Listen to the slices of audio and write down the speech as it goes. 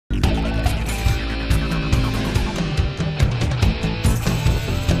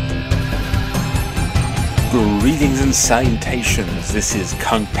Greetings and salutations, this is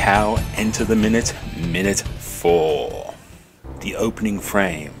Kung Pao, enter the minute 4. The opening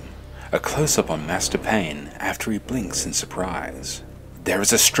frame, a close-up on Master Payne after he blinks in surprise. There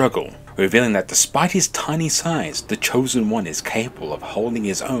is a struggle, revealing that despite his tiny size, the Chosen One is capable of holding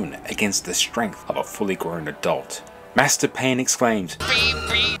his own against the strength of a fully grown adult. Master Payne exclaims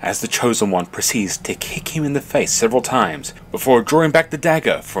as the Chosen One proceeds to kick him in the face several times before drawing back the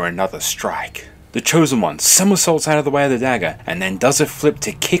dagger for another strike. The Chosen One somersaults out of the way of the dagger and then does a flip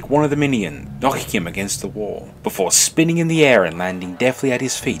to kick one of the minions, knocking him against the wall, before spinning in the air and landing deftly at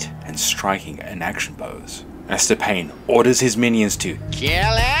his feet and striking an action pose. Master Payne orders his minions to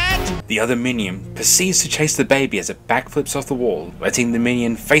kill it! The other minion proceeds to chase the baby as it backflips off the wall, letting the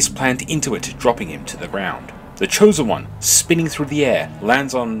minion faceplant into it, dropping him to the ground. The Chosen One, spinning through the air,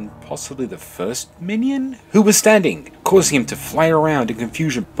 lands on possibly the first minion who was standing, causing him to fly around in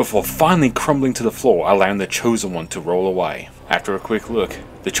confusion before finally crumbling to the floor, allowing the Chosen One to roll away. After a quick look,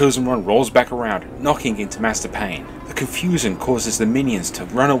 the Chosen One rolls back around, knocking into Master Payne. The confusion causes the minions to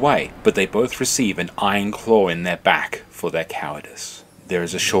run away, but they both receive an iron claw in their back for their cowardice. There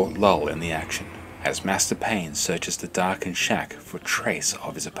is a short lull in the action, as Master Payne searches the darkened shack for trace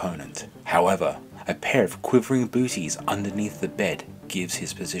of his opponent. However, a pair of quivering booties underneath the bed gives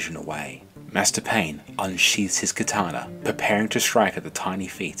his position away. Master Payne unsheaths his katana, preparing to strike at the tiny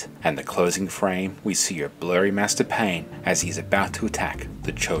feet, and the closing frame we see a blurry Master Payne as he's about to attack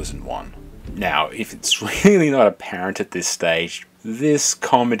the Chosen One. Now, if it's really not apparent at this stage, this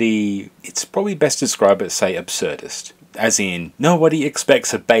comedy, it's probably best described as, say, absurdist. As in, nobody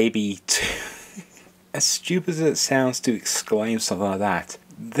expects a baby to... As stupid as it sounds to exclaim something like that,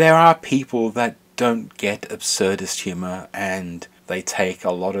 there are people that don't get absurdist humour and they take a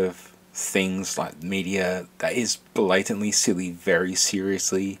lot of things like media that is blatantly silly very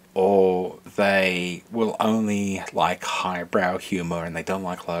seriously, or they will only like highbrow humour and they don't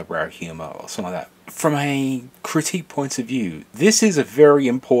like lowbrow humour or something like that. From a critique point of view, this is a very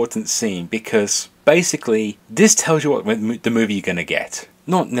important scene because basically this tells you what the movie you're going to get.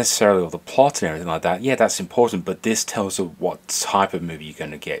 Not necessarily all the plot and everything like that, yeah, that's important, but this tells you what type of movie you're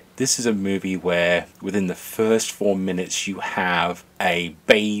going to get. This is a movie where within the first 4 minutes you have a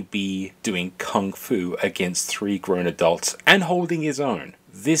baby doing kung fu against 3 grown adults and holding his own.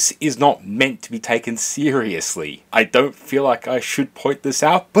 This is not meant to be taken seriously. I don't feel like I should point this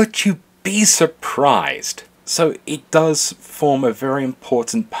out, but you'd be surprised. So it does form a very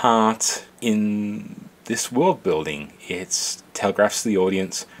important part in this world building. It telegraphs to the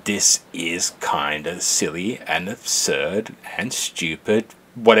audience, this is kinda silly and absurd and stupid,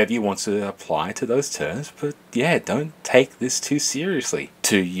 whatever you want to apply to those terms, but yeah, don't take this too seriously.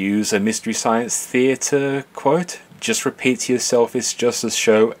 To use a Mystery Science Theatre quote, just repeat to yourself, it's just a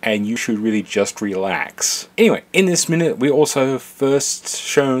show and you should really just relax. Anyway, in this minute we also first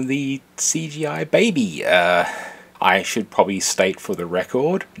shown the CGI baby. I should probably state for the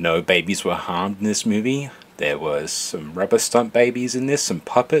record, no babies were harmed in this movie. There was some rubber stunt babies in this, some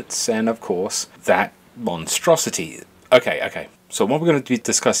puppets, and of course, that monstrosity. Okay. So what we're going to be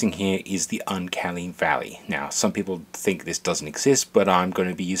discussing here is the Uncanny Valley. Now, some people think this doesn't exist, but I'm going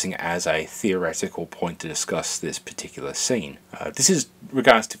to be using it as a theoretical point to discuss this particular scene. This is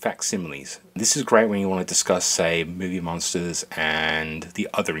regards to facsimiles. This is great when you want to discuss, say, movie monsters and the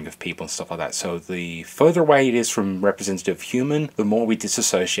othering of people and stuff like that. So the further away it is from representative human, the more we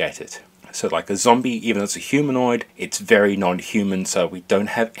disassociate it. So like a zombie, even though it's a humanoid, it's very non-human, so we don't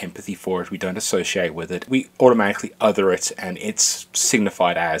have empathy for it, we don't associate with it, we automatically other it, and it's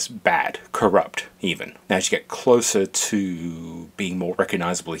signified as bad, corrupt even. Now as you get closer to being more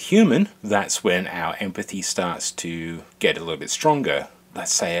recognizable human, that's when our empathy starts to get a little bit stronger.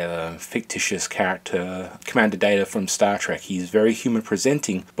 Let's say a fictitious character, Commander Data from Star Trek. He's very human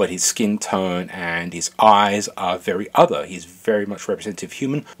presenting, but his skin tone and his eyes are very other. He's very much representative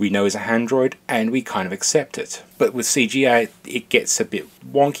human. We know he's a android, and we kind of accept it. But with CGI, it gets a bit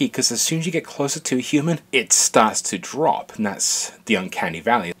wonky, because as soon as you get closer to a human, it starts to drop, and that's the Uncanny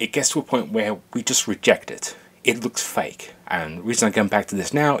Valley. It gets to a point where we just reject it. It looks fake. And the reason I come back to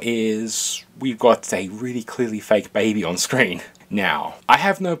this now is we've got a really clearly fake baby on screen. Now, I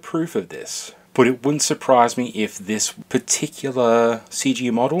have no proof of this, but it wouldn't surprise me if this particular CG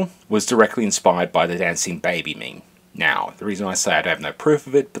model was directly inspired by the dancing baby meme. Now, the reason I say I have no proof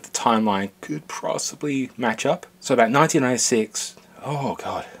of it, but the timeline could possibly match up. So about 1996, oh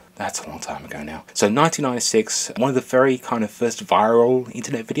god, that's a long time ago now. So 1996, one of the very kind of first viral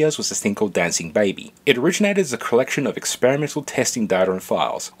internet videos was this thing called Dancing Baby. It originated as a collection of experimental testing data and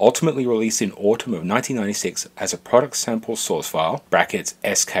files, ultimately released in autumn of 1996 as a product sample source file, brackets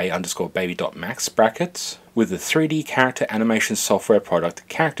sk_baby.max brackets, with the 3D character animation software product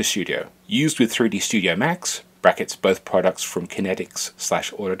Character Studio. Used with 3D Studio Max, brackets both products from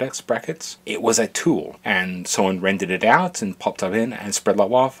Kinetics/Autodesk brackets. It was a tool, and someone rendered it out and popped up in and spread like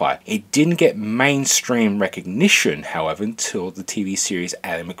wildfire. It didn't get mainstream recognition, however, until the TV series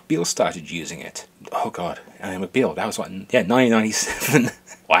Ally McBeal started using it. Oh god, Ally McBeal, that was what, yeah, 1997.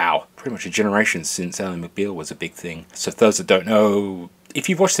 Wow, pretty much a generation since Ally McBeal was a big thing. So for those that don't know, if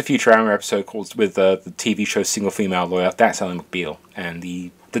you've watched the Futurama episode called with the TV show Single Female Lawyer, that's Ally McBeal, and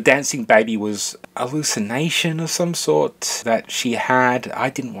the dancing baby was a hallucination of some sort that she had. I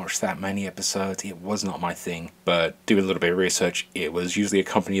didn't watch that many episodes, it was not my thing, but doing a little bit of research, it was usually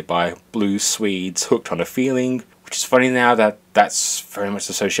accompanied by blue Swedes hooked on a feeling, which is funny now that that's very much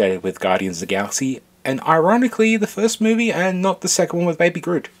associated with Guardians of the Galaxy, and ironically the first movie and not the second one with Baby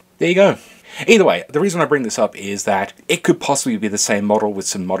Groot. There you go. Either way, the reason I bring this up is that it could possibly be the same model with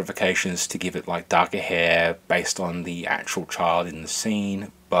some modifications to give it like darker hair based on the actual child in the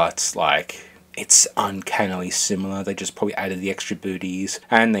scene, but like it's uncannily similar. They just probably added the extra booties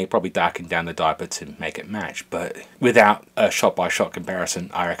and they probably darkened down the diaper to make it match, but without a shot-by-shot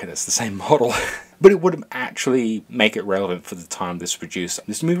comparison, I reckon it's the same model. But it wouldn't actually make it relevant for the time this was produced.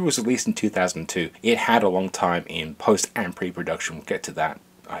 This movie was released in 2002. It had a long time in post and pre-production. We'll get to that,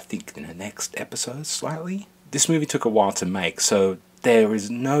 I think, in the next episode slightly. This movie took a while to make, so there is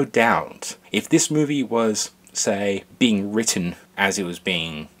no doubt if this movie was, say, being written as it was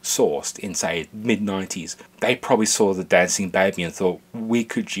being sourced in, say, mid-90s, they probably saw the dancing baby and thought, we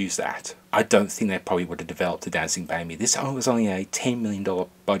could use that. I don't think they probably would have developed the dancing baby. This was only a $10 million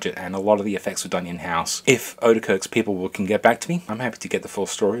budget and a lot of the effects were done in-house. If Odekirk's people can get back to me, I'm happy to get the full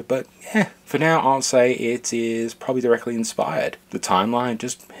story, but yeah, for now I'll say it is probably directly inspired. The timeline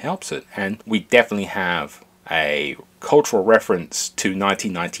just helps it, and we definitely have a cultural reference to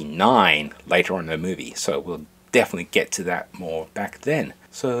 1999 later on in the movie, so we'll definitely get to that more back then.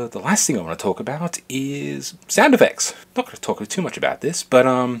 So the last thing I want to talk about is sound effects. Not going to talk too much about this, but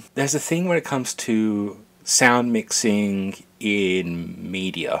there's a thing when it comes to sound mixing in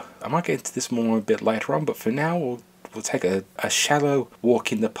media. I might get into this more a bit later on, but for now we'll take a shallow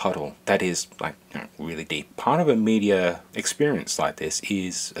walk in the puddle that is like really deep. Part of a media experience like this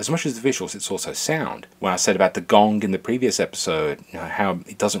is, as much as the visuals, it's also sound. When I said about the gong in the previous episode, how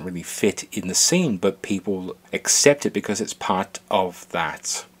it doesn't really fit in the scene, but people accept it because it's part of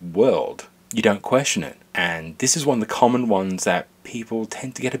that world. You don't question it. And this is one of the common ones that people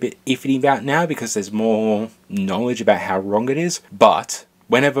tend to get a bit iffy about now because there's more knowledge about how wrong it is. But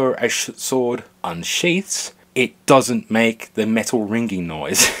whenever a sword unsheaths, it doesn't make the metal ringing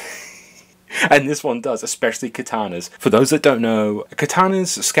noise. And this one does, especially katanas. For those that don't know, a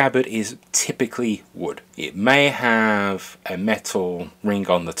katana's scabbard is typically wood. It may have a metal ring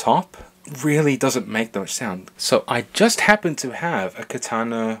on the top. Really doesn't make that much sound. So I just happen to have a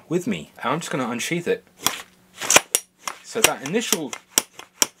katana with me. I'm just going to unsheath it. So that initial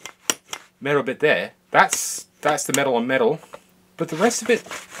metal bit there, that's the metal on metal. But the rest of it,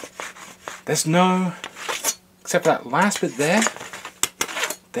 there's no... Except that last bit there,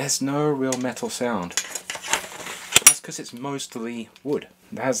 there's no real metal sound. That's because it's mostly wood.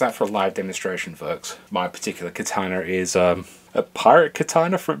 How's that for a live demonstration, folks? My particular katana is a pirate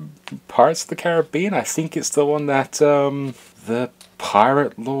katana from Pirates of the Caribbean. I think it's the one that the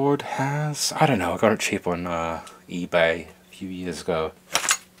pirate lord has. I don't know, I got it cheap on eBay a few years ago.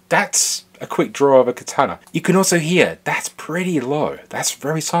 That's a quick draw of a katana. You can also hear, that's pretty low. That's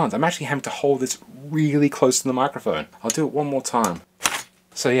very silent. I'm actually having to hold this really close to the microphone. I'll do it one more time.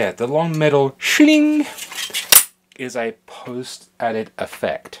 So yeah, the long metal shling is a post-added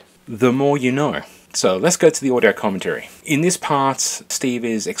effect. The more you know. So let's go to the audio commentary. In this part, Steve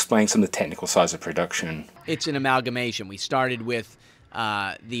is explaining some of the technical sides of production. It's an amalgamation. We started with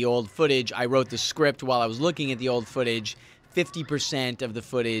the old footage. I wrote the script while I was looking at the old footage. 50% of the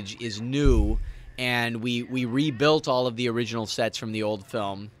footage is new, and we rebuilt all of the original sets from the old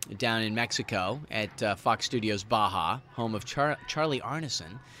film down in Mexico at Fox Studios Baja, home of Charlie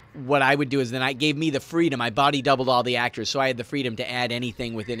Arneson. What I would do is then it gave me the freedom. I body doubled all the actors, so I had the freedom to add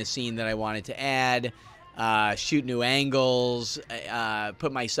anything within a scene that I wanted to add, shoot new angles,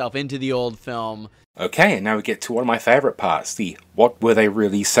 put myself into the old film. Okay, and now we get to one of my favorite parts, the "what were they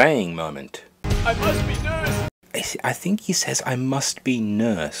really saying" moment. I must be nursed! I think he says, "I must be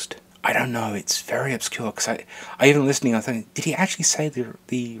nursed." I don't know, it's very obscure, because I even listening, I think, did he actually say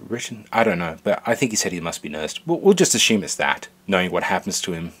the written? I don't know, but I think he said he must be nursed. We'll just assume it's that, knowing what happens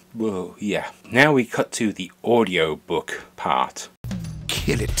to him. Well, yeah. Now we cut to the audio book part.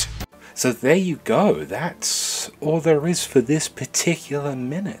 Kill it. So there you go, that's that's all there is for this particular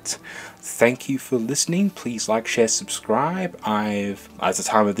minute. Thank you for listening. Please like, share, subscribe. At the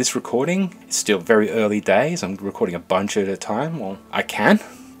time of this recording, it's still very early days. I'm recording a bunch at a time. Well, I can.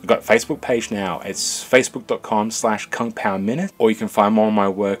 I've got a Facebook page now. It's facebook.com/KungPoWMinute, or you can find more of my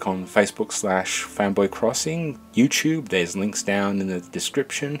work on Facebook/FanboyCrossing, YouTube. There's links down in the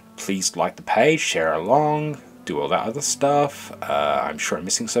description. Please like the page, share along, do all that other stuff. I'm sure I'm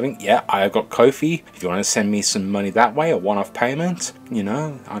missing something. Yeah, I've got Ko-fi. If you want to send me some money that way, a one-off payment, you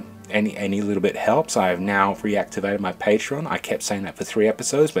know, any little bit helps. I have now reactivated my Patreon. I kept saying that for 3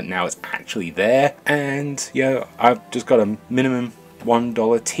 episodes, but now it's actually there. And yeah, I've just got a minimum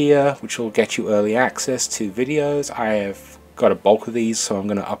 $1 tier, which will get you early access to videos. I have got a bulk of these, so I'm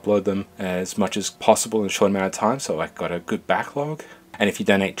going to upload them as much as possible in a short amount of time, so I've got a good backlog. And if you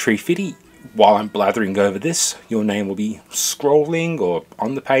donate $3.50 while I'm blathering over this, your name will be scrolling or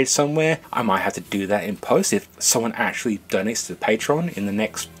on the page somewhere. I might have to do that in post if someone actually donates to Patreon in the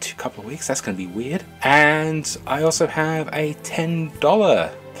next couple of weeks. That's going to be weird. And I also have a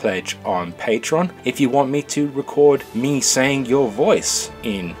 $10 pledge on Patreon if you want me to record me saying your voice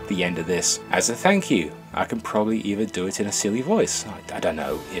in the end of this as a thank you. I can probably either do it in a silly voice. I don't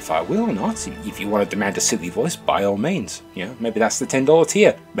know if I will or not. If you want to demand a silly voice, by all means. You know, maybe that's the $10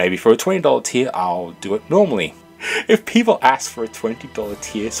 tier. Maybe for a $20 tier, I'll do it normally. If people ask for a $20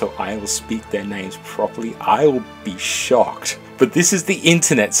 tier so I will speak their names properly, I will be shocked. But this is the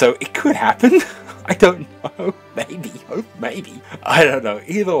internet, so it could happen. I don't know. Maybe. Maybe. I don't know.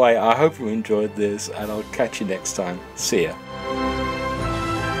 Either way, I hope you enjoyed this, and I'll catch you next time. See ya.